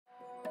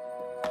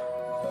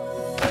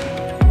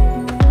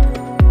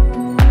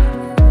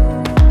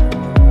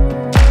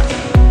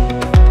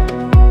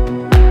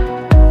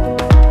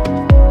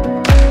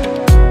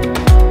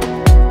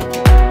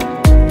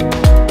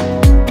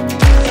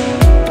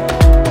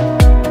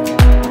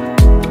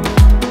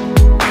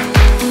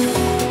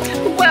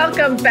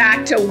Welcome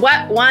back to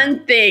What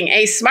One Thing,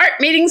 a Smart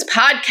Meetings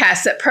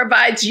podcast that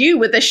provides you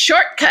with a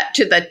shortcut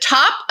to the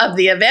top of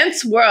the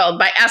events world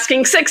by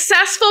asking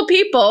successful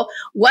people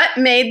what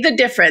made the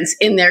difference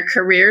in their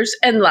careers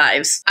and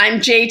lives. I'm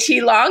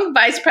JT Long,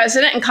 Vice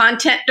President and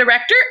Content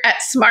Director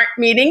at Smart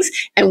Meetings,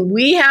 and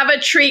we have a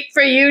treat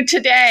for you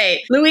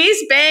today.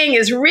 Louise Bang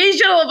is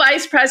Regional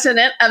Vice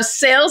President of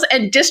Sales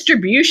and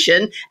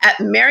Distribution at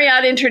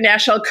Marriott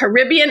International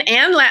Caribbean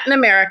and Latin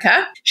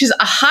America. She's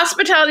a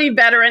hospitality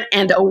veteran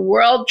and a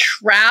world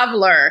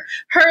traveler.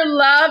 Her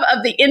love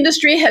of the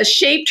industry has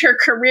shaped her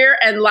career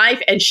and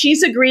life, and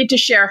she's agreed to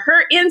share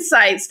her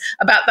insights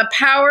about the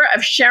power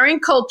of sharing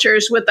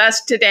cultures with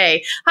us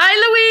today. Hi,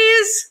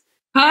 Louise.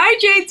 Hi,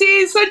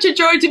 JT. Such a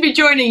joy to be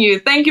joining you.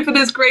 Thank you for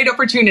this great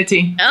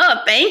opportunity.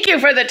 Oh, thank you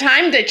for the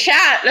time to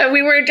chat.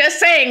 We were just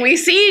saying we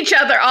see each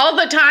other all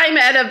the time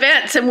at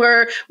events, and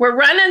we're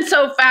running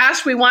so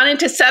fast. We wanted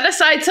to set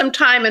aside some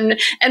time and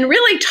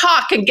really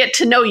talk and get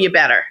to know you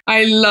better.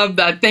 I love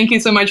that. Thank you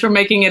so much for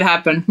making it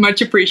happen.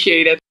 Much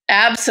appreciated.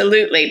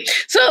 Absolutely.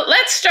 So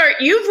let's start.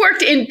 You've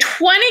worked in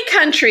 20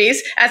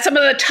 countries at some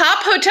of the top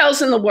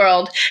hotels in the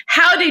world.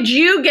 How did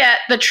you get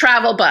the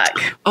travel bug?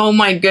 Oh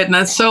my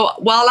goodness. So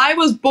while I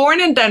was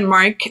born in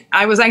Denmark,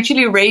 I was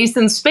actually raised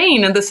in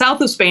Spain, in the south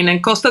of Spain,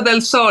 in Costa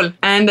del Sol.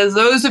 And as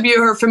those of you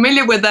who are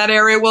familiar with that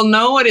area will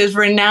know, it is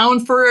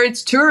renowned for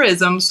its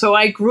tourism. So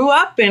I grew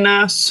up in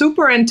a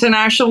super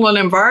international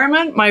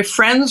environment. My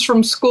friends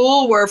from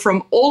school were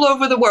from all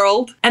over the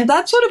world. And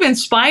that sort of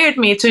inspired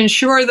me to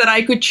ensure that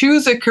I could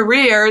choose a career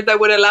that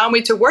would allow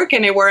me to work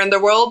anywhere in the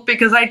world,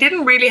 because I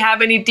didn't really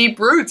have any deep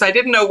roots. I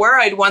didn't know where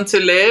I'd want to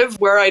live,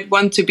 where I'd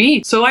want to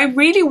be. So I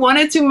really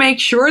wanted to make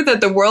sure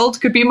that the world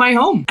could be my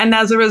home. And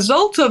as a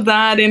result of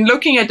that, in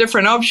looking at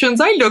different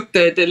options, I looked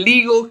at a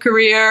legal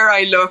career,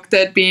 I looked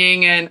at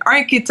being an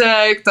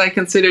architect, I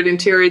considered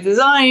interior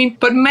design,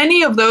 but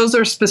many of those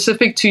are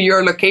specific to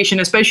your location,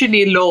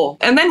 especially law.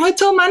 And then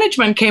hotel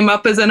management came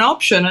up as an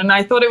option, and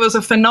I thought it was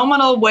a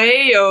phenomenal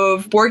way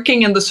of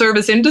working in the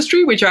service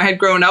industry, which I had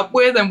grown up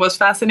with and was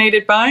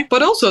fascinated by.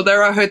 But also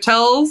there are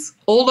hotels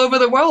all over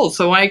the world.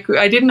 So I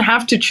didn't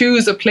have to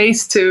choose a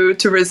place to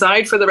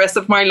reside for the rest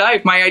of my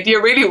life. My idea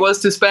really was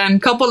to spend a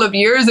couple of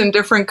years in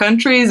different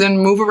countries and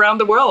move around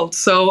the world.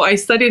 So I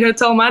studied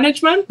hotel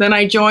management. Then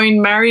I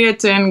joined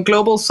Marriott in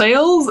global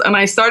sales, and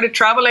I started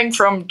traveling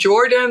from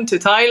Jordan to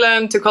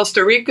Thailand to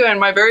Costa Rica in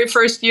my very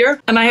first year.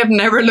 And I have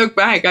never looked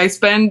back. I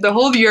spent the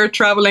whole year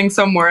traveling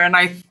somewhere, and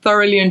I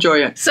thoroughly enjoy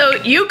it. So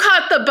you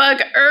caught the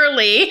bug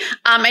early,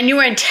 and you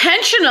were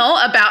intentional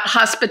about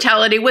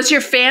hospitality. Was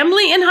your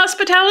family in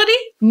hospitality?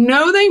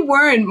 No, they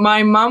weren't.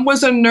 My mom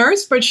was a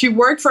nurse, but she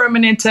worked for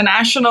an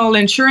international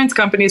insurance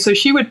company. So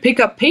she would pick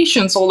up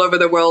patients all over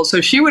the world.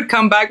 So she would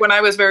come back when I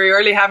was very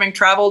early, having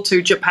traveled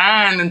to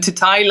Japan and to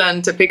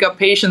Thailand to pick up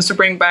patients to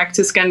bring back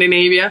to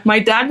Scandinavia. My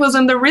dad was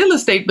in the real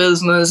estate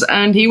business,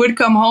 and he would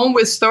come home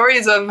with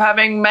stories of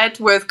having met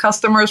with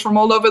customers from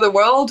all over the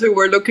world who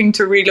were looking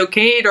to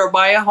relocate or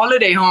buy a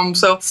holiday home.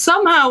 So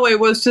somehow it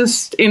was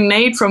just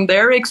innate from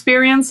their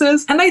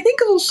experiences. And I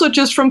think also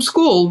just from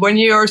school, when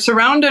you're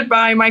surrounded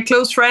by my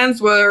close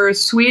friends were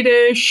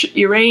Swedish,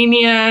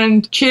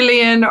 Iranian,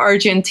 Chilean,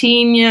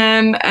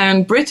 Argentinian,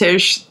 and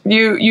British.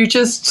 You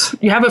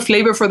have a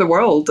flavor for the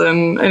world,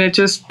 and it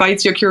just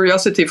bites your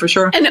curiosity for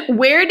sure. And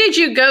where did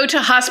you go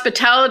to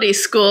hospitality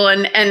school,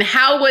 and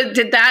how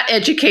did that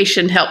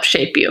education help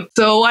shape you?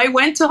 So I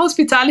went to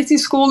hospitality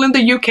school in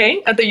the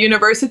UK at the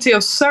University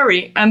of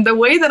Surrey. And the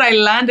way that I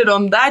landed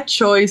on that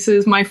choice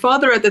is my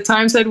father at the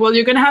time said, well,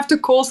 you're going to have to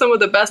call some of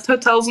the best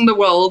hotels in the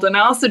world and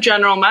ask the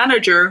general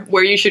manager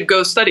where you should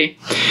go study.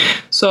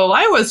 So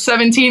I was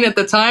 17 at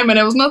the time, and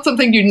it was not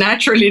something you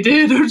naturally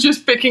did, or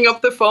just picking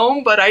up the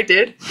phone, but I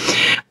did.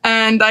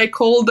 And I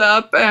called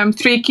up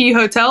 3 key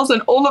hotels,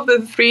 and all of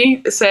the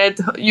 3 said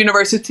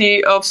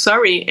University of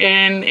Surrey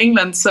in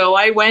England. So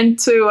I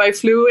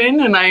flew in,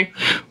 and I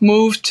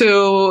moved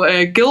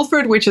to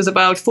Guildford, which is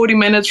about 40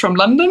 minutes from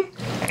London.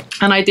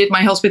 And I did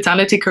my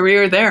hospitality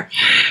career there.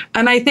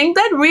 And I think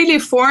that really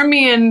formed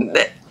me, and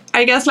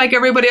I guess like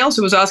everybody else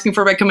who was asking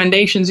for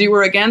recommendations, you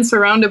were again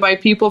surrounded by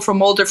people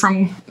from all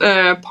different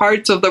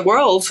parts of the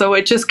world. So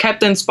it just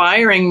kept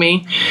inspiring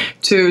me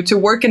to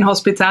work in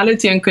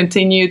hospitality and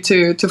continue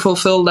to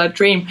fulfill that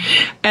dream.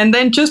 And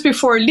then just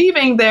before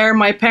leaving there,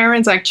 my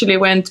parents actually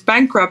went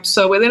bankrupt.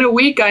 So within a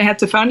week, I had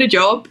to find a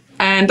job.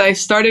 And I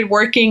started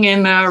working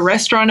in a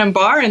restaurant and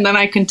bar, and then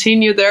I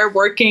continued there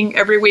working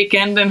every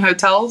weekend in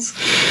hotels.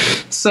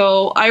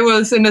 So I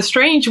was, in a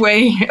strange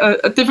way,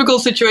 a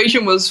difficult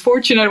situation. Was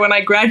fortunate when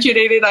I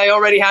graduated, I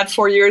already had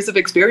 4 years of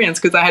experience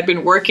because I had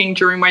been working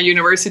during my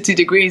university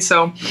degree.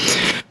 So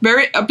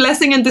a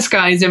blessing in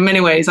disguise in many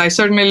ways. I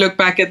certainly look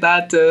back at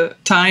that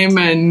time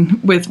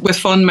and with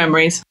fond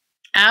memories.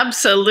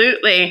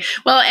 Absolutely.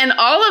 Well, and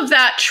all of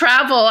that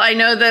travel, I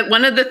know that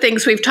one of the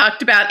things we've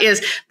talked about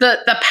is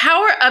the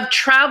power of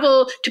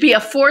travel to be a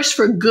force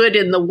for good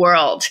in the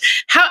world.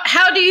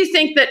 How do you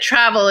think that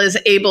travel is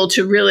able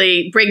to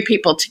really bring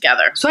people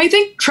together? So I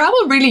think travel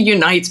really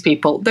unites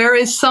people. There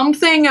is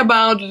something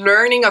about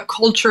learning a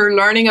culture,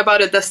 learning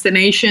about a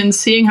destination,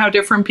 seeing how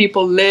different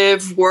people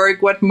live,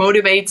 work, what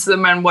motivates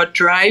them and what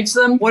drives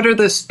them. What are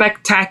the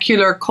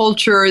spectacular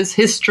cultures,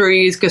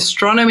 histories,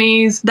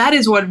 gastronomies? That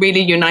is what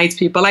really unites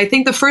people. I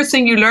think the first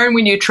thing you learn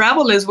when you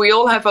travel is we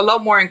all have a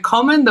lot more in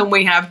common than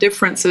we have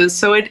differences.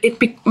 So it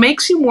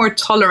makes you more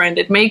tolerant.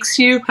 It makes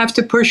you have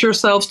to push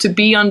yourselves to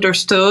be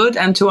understood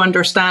and to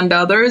understand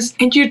others.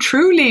 And you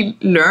truly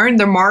learn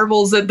the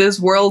marvels that this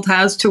world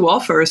has to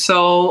offer.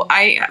 So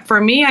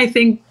for me, I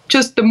think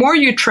just the more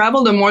you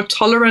travel, the more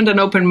tolerant and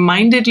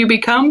open-minded you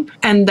become.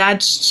 And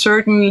that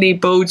certainly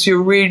bodes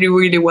you really,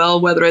 really well,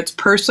 whether it's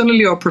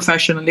personally or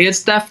professionally.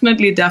 It's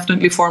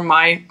definitely for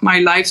my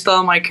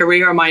lifestyle, my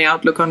career, my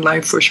outlook on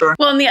life, for sure.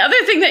 Well, and the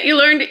other thing that you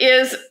learned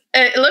is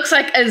it looks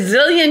like a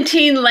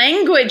zillion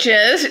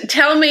languages.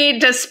 Tell me,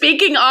 does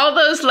speaking all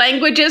those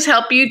languages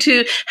help you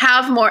to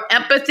have more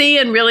empathy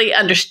and really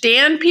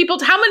understand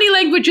people? How many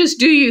languages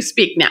do you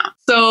speak now?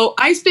 So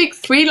I speak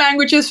 3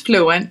 languages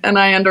fluent, and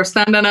I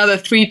understand another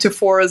 3 to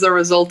 4 as a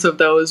result of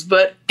those.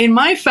 But in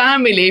my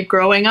family,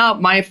 growing up,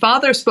 my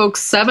father spoke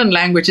 7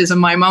 languages and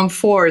my mom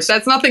 4. So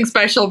that's nothing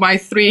special, my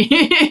 3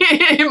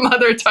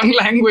 mother tongue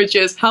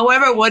languages.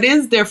 However, what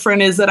is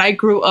different is that I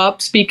grew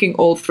up speaking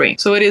all 3.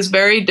 So it is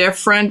very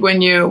different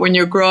when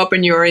you grow up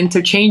and you're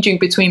interchanging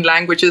between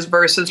languages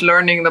versus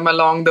learning them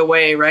along the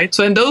way, right?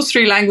 So in those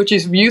 3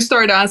 languages, if you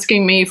start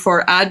asking me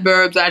for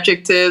adverbs,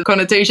 adjectives,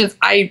 connotations,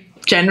 I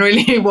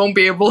generally won't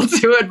be able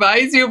to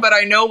advise you, but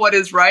I know what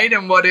is right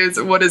and what is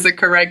the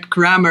correct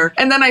grammar.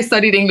 And then I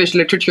studied English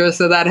literature,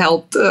 so that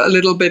helped a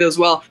little bit as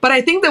well. But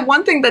I think that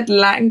one thing that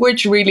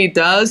language really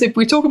does, if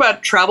we talk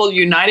about travel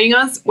uniting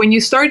us, when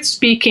you start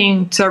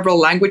speaking several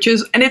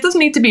languages, and it doesn't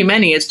need to be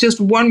many, it's just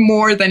one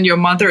more than your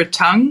mother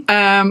tongue,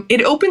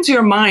 it opens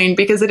your mind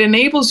because it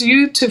enables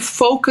you to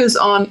focus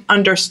on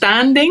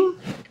understanding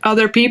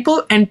other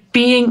people and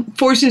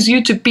forces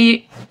you to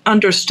be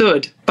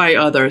understood by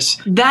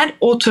others. That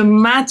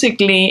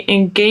automatically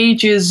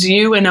engages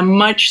you in a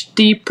much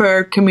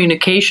deeper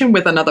communication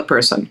with another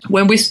person.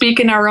 When we speak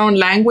in our own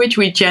language,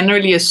 we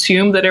generally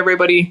assume that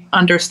everybody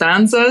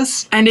understands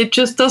us, and it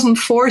just doesn't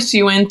force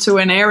you into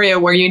an area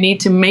where you need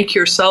to make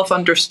yourself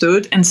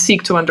understood and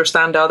seek to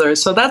understand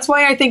others. So that's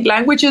why I think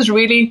languages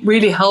really,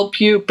 really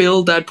help you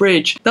build that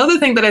bridge. The other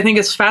thing that I think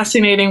is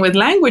fascinating with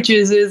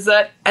languages is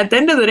that at the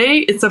end of the day,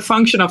 it's a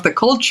function of the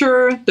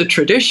culture, the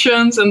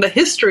traditions, and the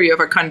history of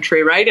a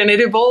country, right? And it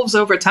evolves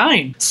over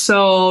time.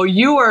 So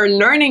you are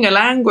learning a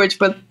language,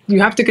 but you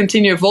have to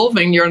continue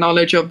evolving your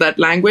knowledge of that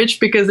language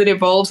because it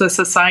evolves as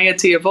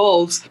society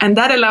evolves. And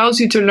that allows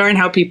you to learn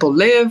how people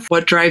live,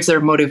 what drives their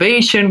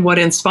motivation, what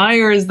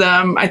inspires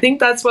them. I think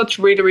that's what's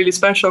really, really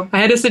special. I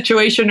had a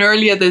situation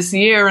earlier this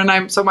year,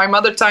 and so my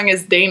mother tongue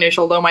is Danish,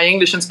 although my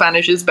English and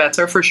Spanish is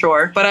better for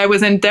sure. But I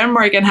was in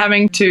Denmark and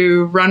having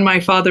to run my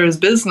father's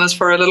business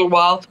for a little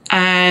while.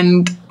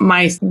 And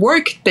my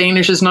work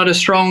Danish is not as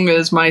strong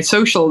as my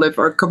social live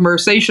or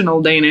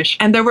conversational Danish.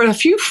 And there were a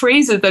few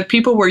phrases that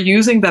people were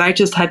using that I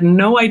just had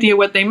no idea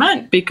what they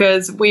meant,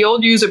 because we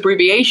all use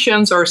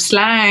abbreviations or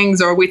slangs,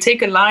 or we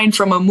take a line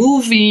from a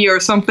movie or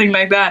something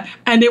like that.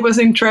 And it was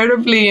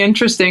incredibly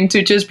interesting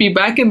to just be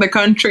back in the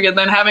country and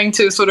then having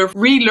to sort of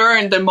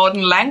relearn the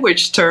modern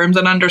language terms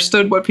and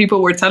understood what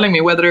people were telling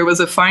me, whether it was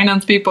the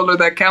finance people or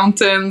the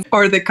accountants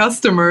or the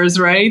customers,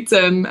 right?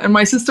 And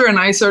my sister and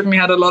I certainly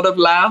had a lot of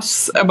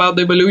laughs about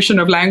the evolution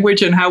of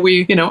language and how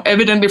we,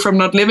 evidently from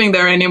not living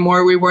there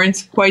anymore, we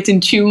weren't quite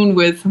in tune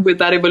with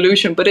that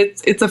evolution. But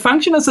it's a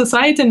function of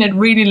society, and it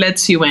really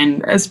lets you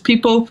in. As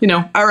people,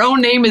 our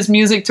own name is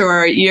music to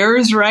our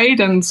ears, right?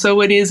 And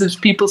so it is if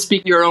people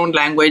speak your own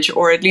language,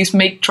 or at least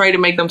try to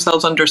make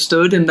themselves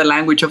understood in the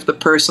language of the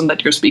person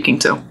that you're speaking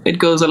to. It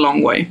goes a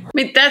long way. I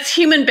mean, that's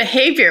human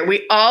behavior.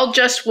 We all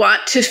just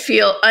want to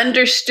feel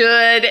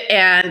understood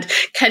and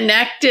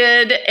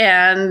connected,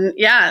 and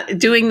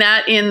doing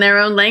that in their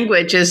own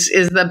language is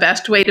the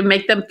best way to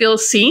make them feel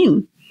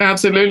seen.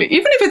 Absolutely.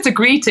 Even if it's a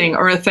greeting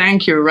or a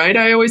thank you, right?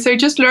 I always say,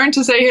 just learn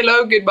to say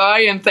hello, goodbye,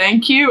 and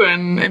thank you,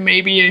 and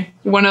maybe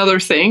one other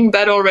thing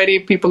that already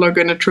people are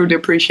going to truly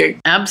appreciate.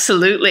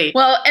 Absolutely.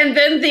 Well, and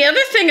then the other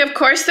thing, of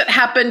course, that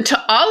happened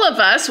to all of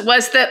us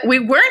was that we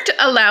weren't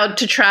allowed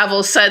to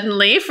travel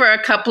suddenly for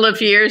a couple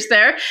of years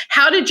there.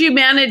 How did you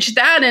manage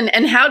that?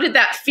 And how did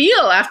that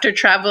feel after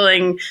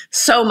traveling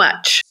so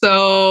much?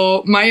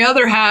 So my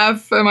other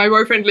half, my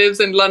boyfriend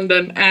lives in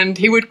London, and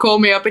he would call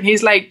me up and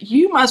he's like,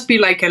 you must be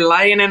like a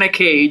lion in a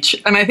cage.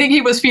 And I think he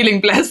was feeling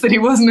blessed that he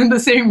wasn't in the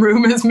same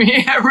room as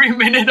me every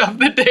minute of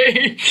the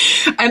day.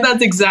 And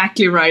that's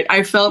exactly right.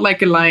 I felt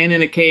like a lion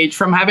in a cage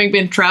from having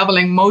been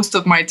traveling most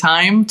of my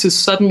time to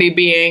suddenly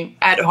being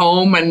at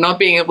home and not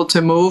being able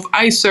to move.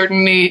 I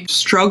certainly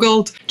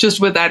struggled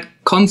just with that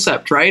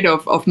concept, right,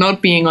 of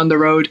not being on the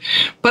road.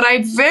 But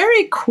I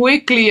very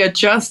quickly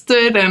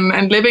adjusted,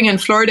 and living in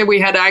Florida, we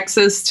had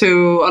access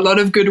to a lot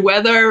of good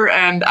weather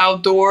and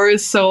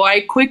outdoors. So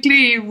I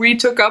quickly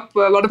retook up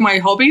a lot of my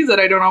hobbies that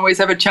I don't always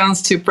have a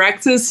chance to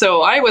practice.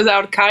 So I was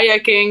out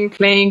kayaking,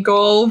 playing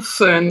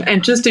golf,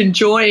 and just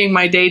enjoying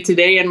my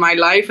day-to-day and my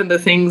life and the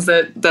things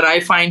that I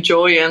find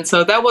joy in.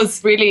 So that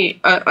was really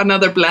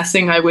another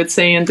blessing, I would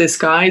say, in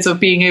disguise, of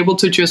being able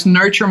to just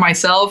nurture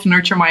myself,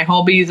 nurture my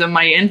hobbies and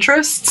my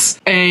interests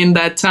in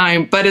that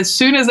time. But as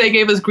soon as they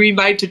gave us green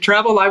light to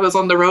travel, I was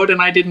on the road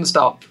and I didn't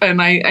stop.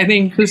 And I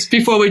think just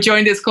before we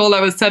joined this call,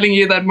 I was telling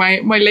you that my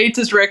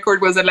latest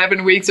record was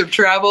 11 weeks of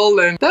travel,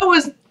 and that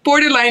was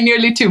borderline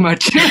nearly too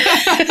much.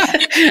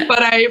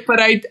 but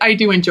I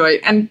do enjoy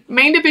it, and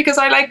mainly because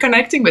I like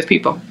connecting with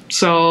people.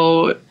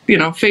 So,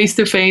 face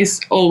to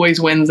face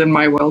always wins in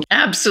my world.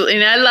 Absolutely.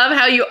 And I love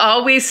how you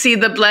always see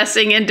the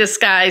blessing in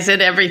disguise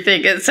in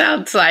everything, it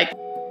sounds like.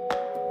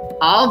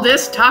 All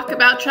this talk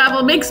about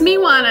travel makes me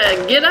want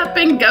to get up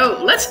and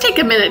go. Let's take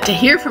a minute to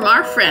hear from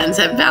our friends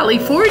at Valley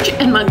Forge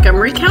and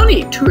Montgomery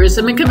County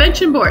Tourism and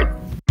Convention Board.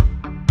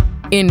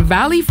 In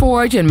Valley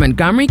Forge and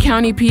Montgomery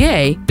County,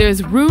 PA,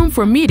 there's room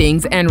for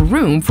meetings and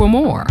room for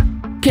more.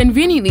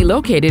 Conveniently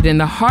located in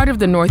the heart of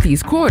the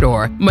Northeast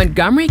Corridor,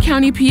 Montgomery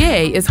County,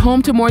 PA is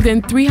home to more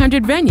than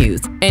 300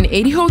 venues and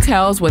 80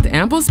 hotels with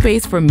ample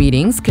space for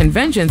meetings,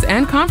 conventions,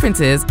 and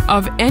conferences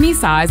of any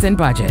size and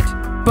budget.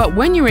 But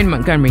when you're in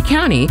Montgomery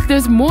County,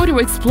 there's more to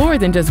explore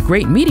than just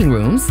great meeting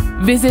rooms.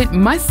 Visit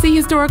must-see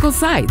historical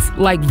sites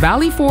like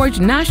Valley Forge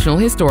National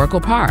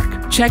Historical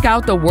Park. Check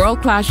out the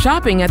world-class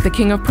shopping at the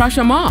King of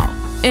Prussia Mall.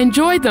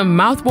 Enjoy the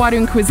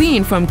mouth-watering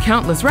cuisine from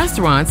countless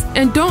restaurants,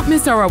 and don't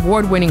miss our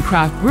award-winning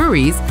craft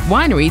breweries,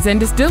 wineries, and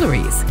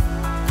distilleries.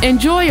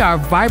 Enjoy our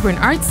vibrant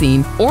art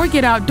scene or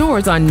get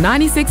outdoors on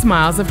 96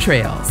 miles of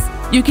trails.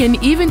 You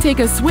can even take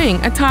a swing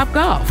at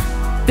Topgolf.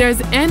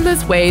 There's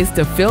endless ways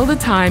to fill the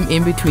time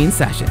in between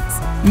sessions.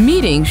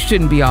 Meetings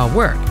shouldn't be all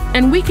work,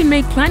 and we can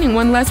make planning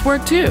one less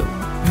work too.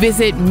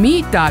 Visit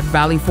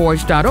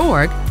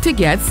meet.valleyforge.org to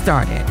get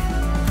started.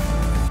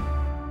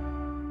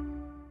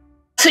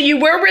 So you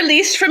were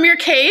released from your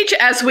cage,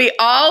 as we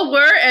all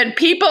were, and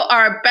people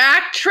are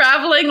back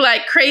traveling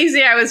like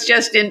crazy. I was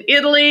just in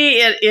Italy.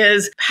 It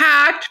is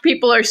packed.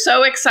 People are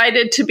so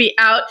excited to be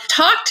out.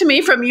 Talk to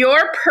me from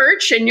your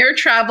perch and your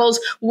travels.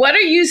 What are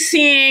you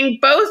seeing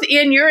both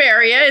in your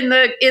area, in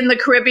the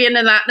Caribbean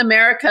and Latin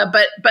America,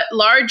 but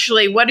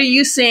largely, what are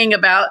you seeing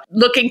about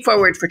looking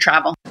forward for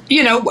travel?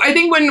 I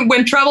think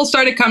when travel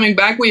started coming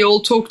back, we all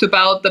talked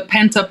about the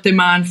pent-up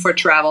demand for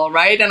travel,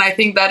 right? And I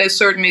think that is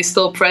certainly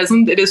still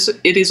present.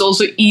 It is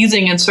also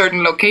easing in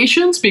certain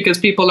locations because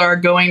people are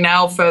going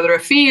now further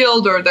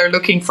afield, or they're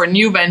looking for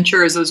new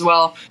ventures as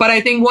well. But I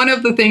think one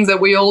of the things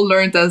that we all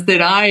learned, as did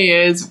I,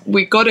 is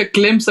we got a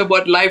glimpse of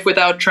what life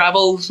without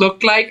travel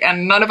looked like,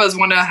 and none of us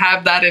want to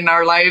have that in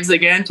our lives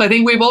again. So I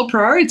think we've all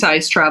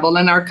prioritized travel,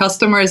 and our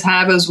customers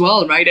have as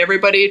well, right?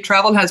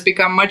 Travel has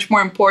become much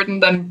more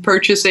important than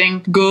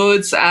purchasing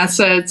goods,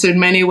 assets in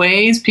many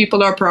ways.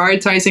 People are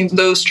prioritizing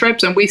those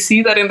trips, and we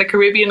see that in the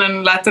Caribbean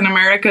and Latin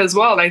America as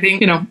well. I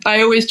think,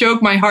 I always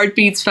joke my heart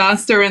beats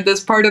faster in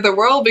this part of the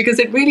world because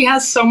it really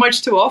has so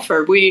much to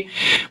offer. We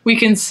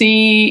can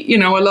see,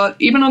 a lot,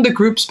 even on the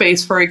group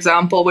space, for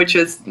example, which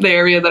is the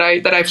area that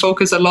I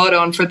focus a lot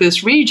on for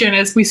this region,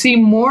 is we see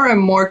more and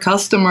more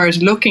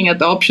customers looking at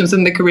the options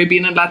in the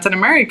Caribbean and Latin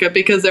America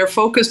because they're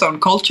focused on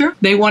culture.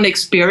 They want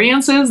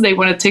experiences. They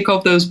want to tick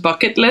off those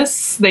bucket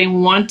lists. They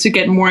want to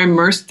get more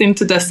immersed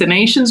into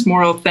destinations,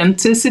 more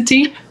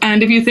authenticity.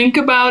 And if you think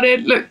about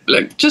it,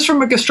 look, just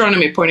from a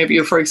gastronomy point of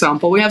view, for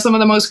example, we have some of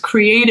the most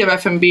creative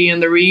F&B in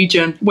the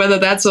region, whether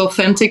that's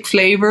authentic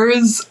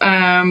flavors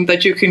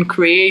that you can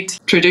create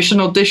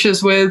traditional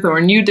dishes with or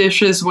new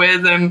dishes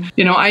with. And,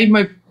 I'm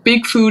a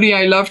big foodie.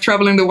 I love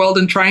traveling the world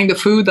and trying the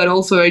food that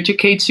also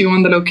educates you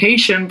on the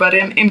location. But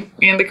in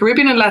the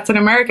Caribbean and Latin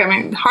America,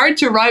 hard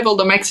to rival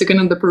the Mexican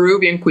and the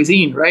Peruvian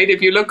cuisine, right?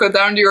 If you look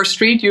down to your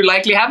street, you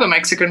likely have a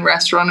Mexican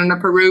restaurant and a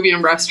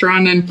Peruvian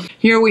restaurant. And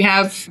here we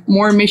have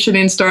more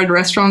Michelin-starred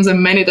restaurants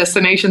in many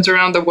destinations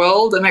around the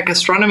world, and a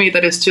gastronomy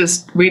that is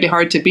just really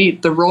hard to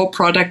beat. The raw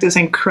product is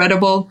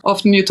incredible.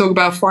 Often you talk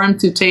about farm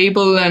to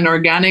table and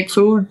organic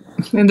food.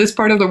 In this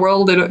part of the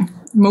world,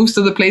 most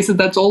of the places,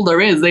 that's all there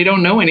is. They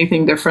don't know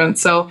anything different.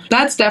 So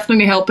that's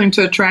definitely helping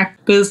to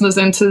attract business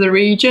into the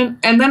region.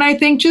 And then I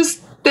think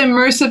just the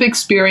immersive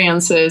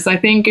experiences. I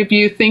think if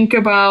you think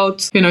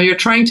about, you're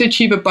trying to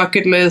achieve a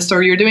bucket list,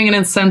 or you're doing an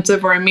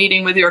incentive or a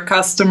meeting with your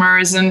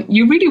customers, and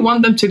you really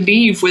want them to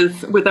leave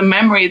with a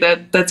memory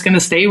that's going to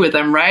stay with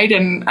them, right?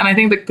 And I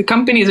think that the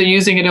companies are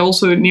using it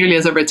also nearly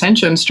as a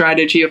retention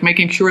strategy of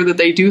making sure that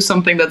they do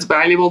something that's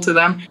valuable to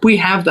them. We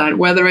have that,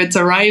 whether it's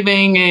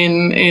arriving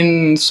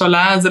in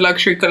Solaz, the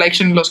luxury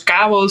collection, Los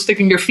Cabos,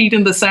 sticking your feet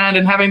in the sand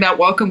and having that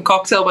welcome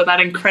cocktail with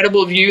that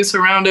incredible view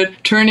surrounded,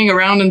 turning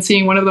around and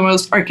seeing one of the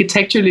most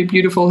architecturally architecturally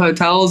beautiful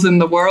hotels in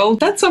the world,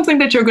 that's something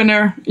that you're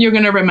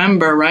gonna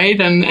remember, right?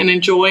 And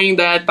enjoying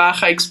that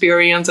Baja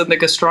experience and the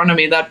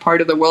gastronomy that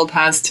part of the world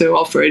has to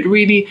offer.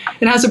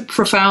 It has a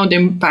profound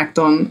impact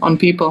on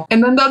people.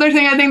 And then the other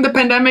thing I think the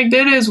pandemic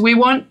did is we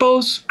want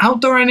both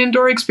outdoor and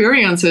indoor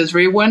experiences.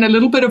 We want a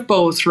little bit of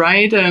both,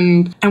 right?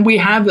 And we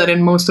have that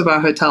in most of our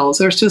hotels.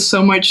 There's just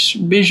so much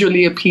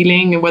visually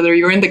appealing, whether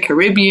you're in the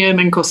Caribbean,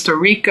 in Costa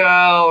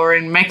Rica, or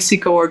in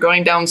Mexico, or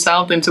going down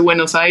south into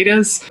Buenos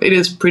Aires. It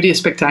is pretty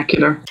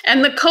spectacular.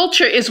 And the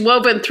culture is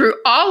woven through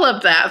all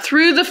of that,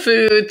 through the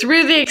food,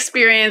 through the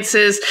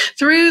experiences,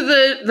 through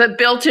the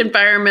built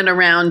environment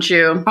around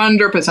you.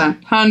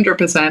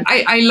 100%.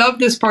 I love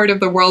this part of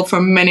the world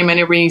for many,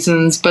 many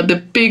reasons, but the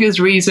biggest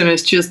reason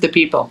is just the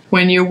people.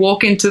 When you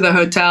walk into the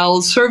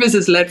hotels, service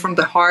is led from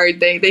the heart.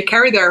 They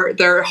carry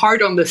their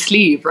heart on the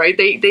sleeve, right?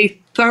 They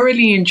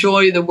thoroughly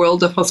enjoy the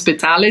world of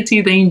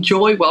hospitality. They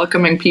enjoy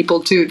welcoming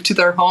people to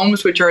their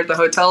homes, which are the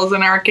hotels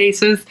in our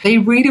cases. They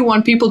really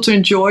want people to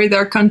enjoy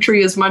their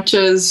country as much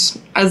as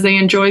they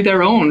enjoy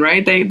their own,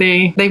 right?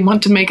 They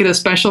want to make it as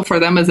special for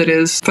them as it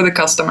is for the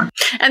customer.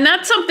 And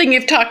that's something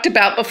you've talked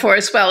about before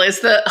as well,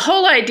 is the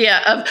whole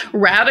idea of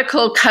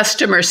radical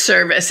customer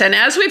service. And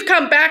as we've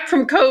come back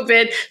from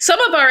COVID, some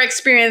of our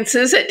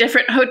experiences at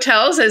different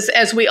hotels,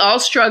 as we all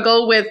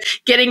struggle with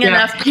getting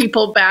enough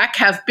people back,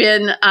 have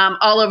been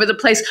all over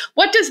the place.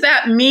 What does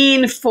that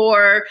mean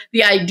for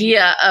the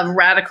idea of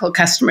radical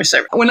customer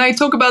service? When I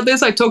talk about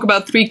this, I talk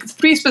about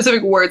three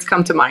specific words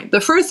come to mind.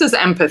 The first is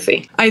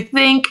empathy. I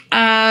think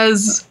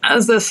as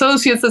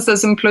associates,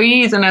 as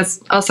employees, and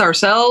as us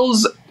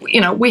ourselves,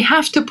 we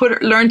have to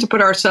learn to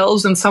put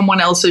ourselves in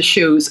someone else's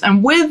shoes.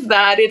 And with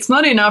that, it's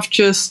not enough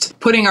just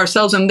putting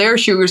ourselves in their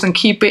shoes and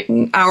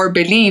keeping our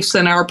beliefs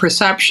and our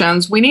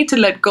perceptions. We need to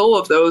let go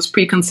of those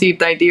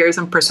preconceived ideas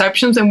and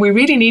perceptions, and we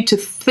really need to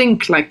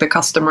think like the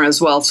customer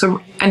as well.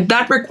 And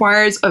that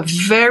requires a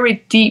very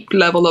deep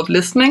level of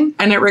listening,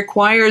 and it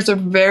requires a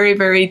very,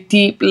 very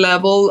deep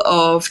level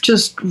of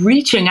just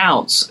reaching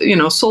out,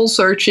 soul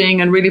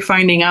searching and really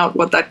finding out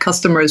what that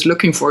customer is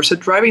looking for. So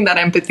driving that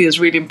empathy is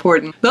really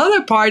important. The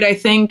other part, I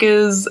think,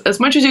 is as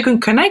much as you can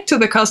connect to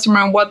the customer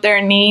and what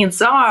their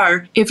needs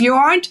are, if you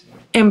aren't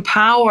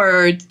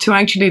empowered to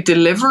actually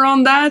deliver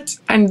on that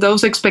and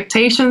those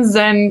expectations,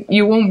 then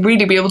you won't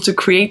really be able to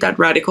create that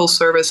radical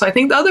service. So I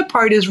think the other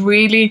part is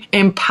really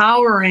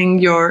empowering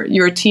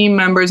your team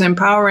members,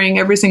 empowering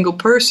every single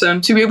person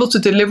to be able to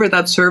deliver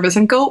that service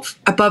and go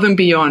above and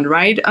beyond,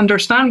 right?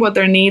 Understand what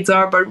their needs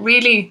are, but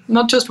really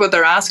not just what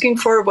they're asking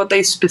for, what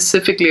they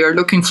specifically are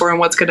looking for and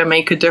what's going to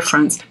make a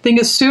difference. I think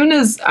as soon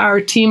as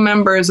our team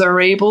members are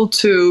able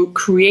to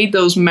create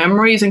those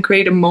memories and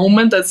create a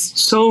moment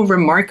that's so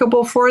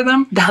remarkable for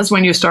them, that's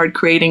when you start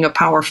creating a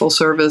powerful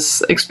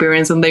service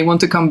experience, and they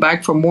want to come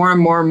back for more and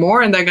more and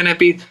more, and they're going to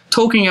be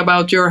talking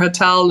about your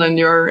hotel and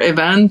your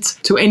event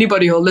to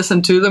anybody who'll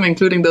listen to them,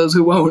 including those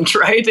who won't,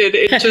 right?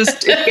 It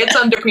gets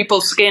under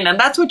people's skin, and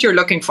that's what you're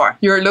looking for.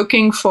 You're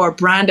looking for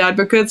brand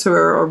advocates who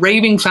are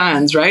raving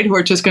fans, right? Who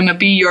are just going to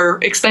be your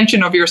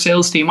extension of your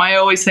sales team. I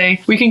always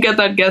say, we can get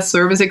that guest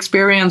service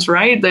experience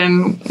right,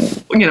 then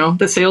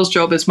the sales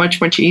job is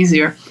much, much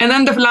easier. And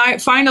then the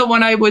final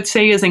one I would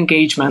say is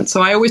engagement.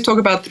 So I always talk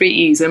about 3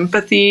 E's: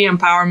 empathy,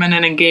 empowerment,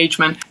 and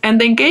engagement. And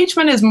the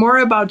engagement is more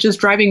about just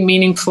driving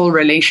meaningful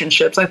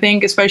relationships. I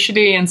think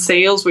especially in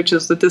sales, which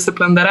is the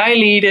discipline that I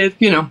lead,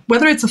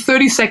 whether it's a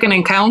 30-second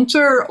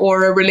encounter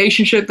or a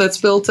relationship that's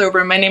built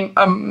over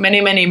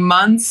many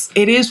months,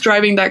 it is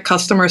driving that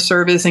customer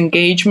service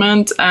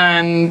engagement.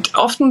 And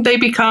often they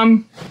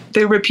become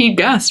the repeat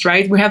guest,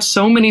 right? We have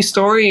so many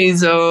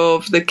stories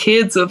of the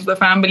kids of the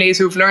families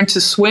who've learned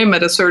to swim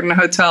at a certain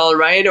hotel,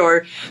 right?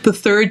 Or the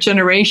third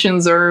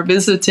generations are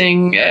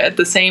visiting at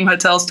the same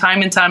hotels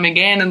time and time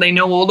again, and they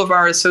know all of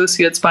our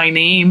associates by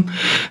name.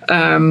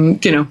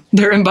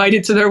 They're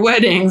invited to their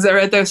weddings, they're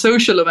at their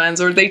social events,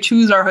 or they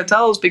choose our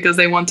hotels because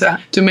they want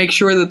to make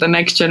sure that the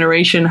next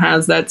generation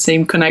has that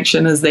same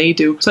connection as they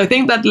do. So I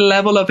think that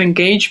level of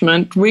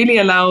engagement really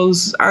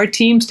allows our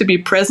teams to be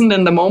present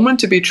in the moment,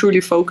 to be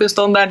truly focused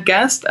on that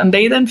guest, and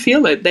they then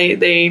feel it.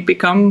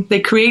 They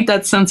create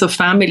that sense of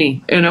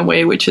family in a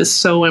way, which is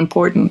so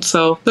important.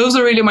 So those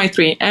are really my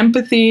 3: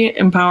 empathy,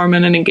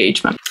 empowerment, and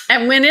engagement.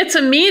 And when it's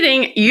a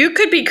meeting, you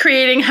could be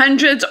creating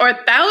hundreds or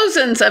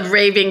thousands of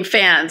raving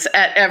fans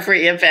at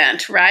every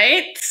event,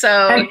 right?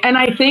 So, and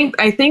I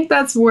think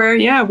that's where,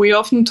 we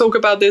often talk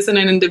about this in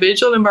an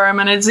individual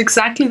environment. It's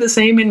exactly the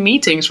same in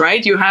meetings,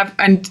 right?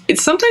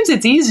 Sometimes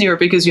it's easier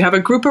because you have a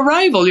group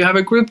arrival, you have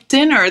a group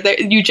dinner,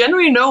 that you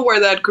generally know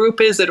where that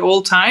group is at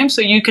all times. time.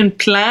 So you can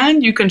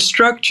plan, you can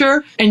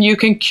structure, and you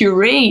can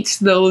curate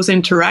those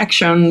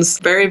interactions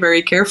very,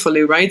 very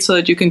carefully, right? So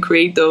that you can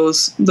create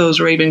those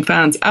raving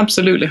fans.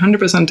 Absolutely,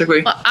 100%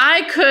 agree. Well,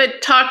 I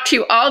could talk to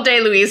you all day,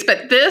 Louise,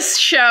 but this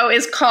show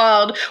is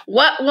called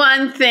What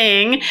One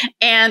Thing?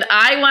 And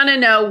I want to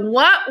know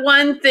what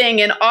one thing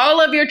in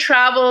all of your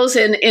travels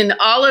and in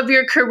all of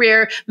your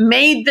career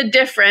made the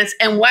difference,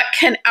 and what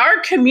can our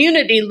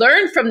community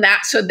learn from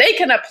that so they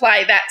can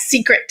apply that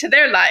secret to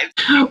their lives?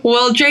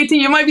 Well, JT,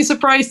 you might be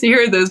surprised to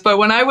hear this, but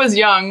when I was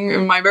young,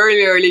 in my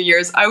very early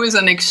years, I was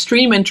an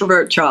extreme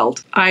introvert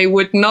child. I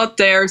would not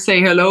dare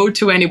say hello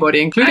to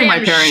anybody, including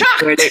my parents.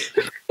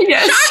 Shocked.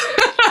 Yes,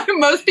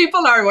 most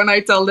people are when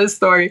I tell this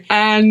story.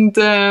 And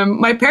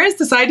my parents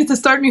decided to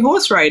start me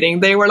horse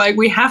riding. They were like,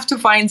 we have to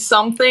find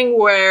something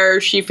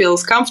where she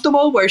feels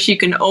comfortable, where she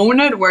can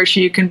own it, where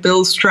she can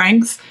build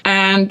strength.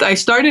 And I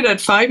started at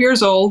 5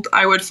 years old.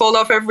 I would fall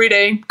off every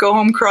day, go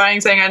home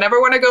crying, saying I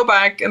never want to go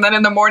back. And then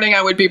in the morning,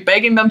 I would be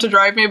begging them to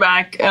drive me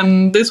back.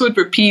 And this would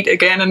repeat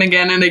again and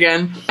again and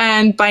again.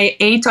 And by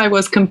 8, I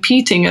was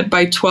competing. And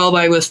by 12,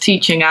 I was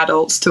teaching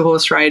adults to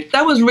horse ride.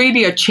 That was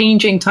really a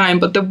changing time.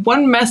 But the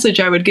one message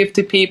I would give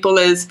to people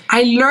is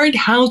I learned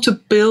how to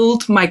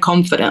build my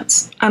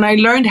confidence, and I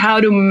learned how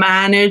to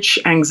manage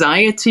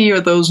anxiety or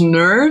those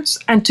nerves,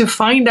 and to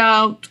find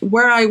out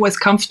where I was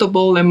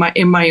comfortable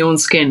in my own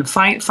skin.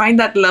 Find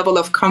that level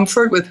of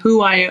comfort with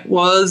who I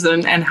was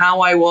and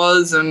how I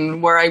was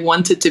and where I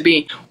wanted to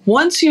be.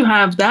 Once you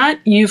have that,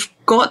 you've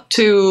got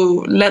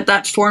to let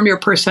that form your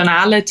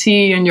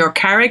personality and your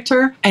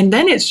character. And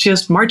then it's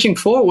just marching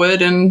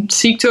forward and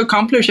seek to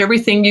accomplish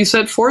everything you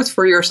set forth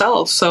for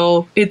yourself.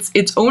 So it's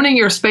owning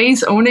your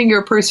space, owning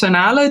your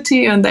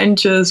personality, and then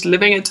just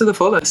living it to the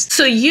fullest.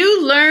 So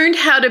you learned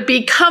how to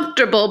be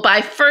comfortable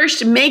by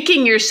first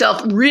making yourself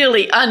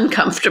really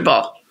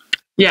uncomfortable.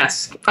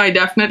 Yes, I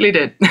definitely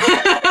did.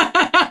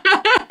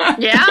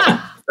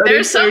 Yeah,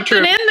 there's something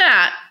in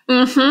that.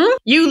 Mm-hmm.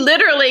 You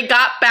literally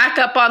got back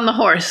up on the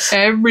horse.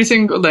 Every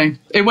single day.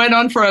 It went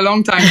on for a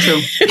long time,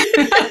 too.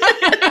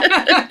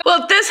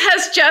 Well, this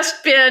has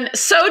just been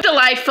so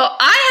delightful.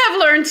 I have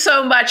learned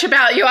so much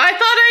about you. I thought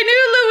I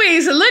knew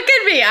Louise. Look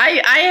at me.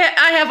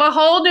 I have a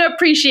whole new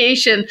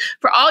appreciation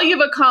for all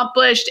you've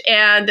accomplished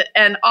and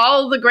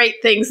all the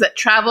great things that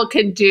travel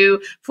can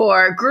do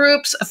for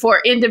groups,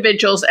 for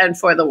individuals, and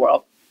for the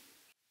world.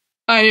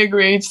 I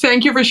agree.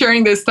 Thank you for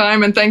sharing this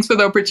time, and thanks for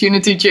the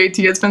opportunity,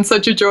 JT. It's been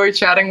such a joy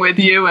chatting with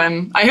you,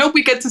 and I hope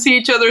we get to see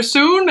each other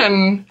soon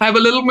and have a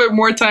little bit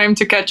more time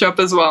to catch up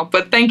as well.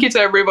 But thank you to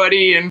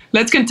everybody, and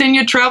let's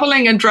continue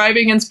traveling and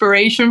driving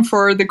inspiration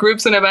for the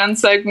groups and event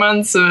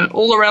segments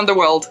all around the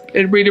world.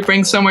 It really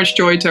brings so much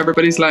joy to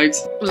everybody's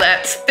lives.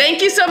 Let's.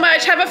 Thank you so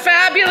much. Have a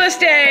fabulous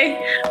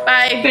day.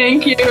 Bye.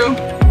 Thank you.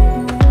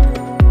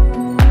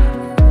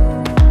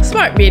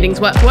 Smart Meetings,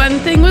 What One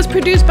Thing was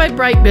produced by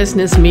Bright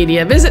Business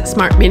Media. Visit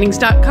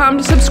smartmeetings.com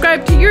to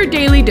subscribe to your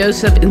daily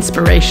dose of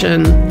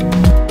inspiration.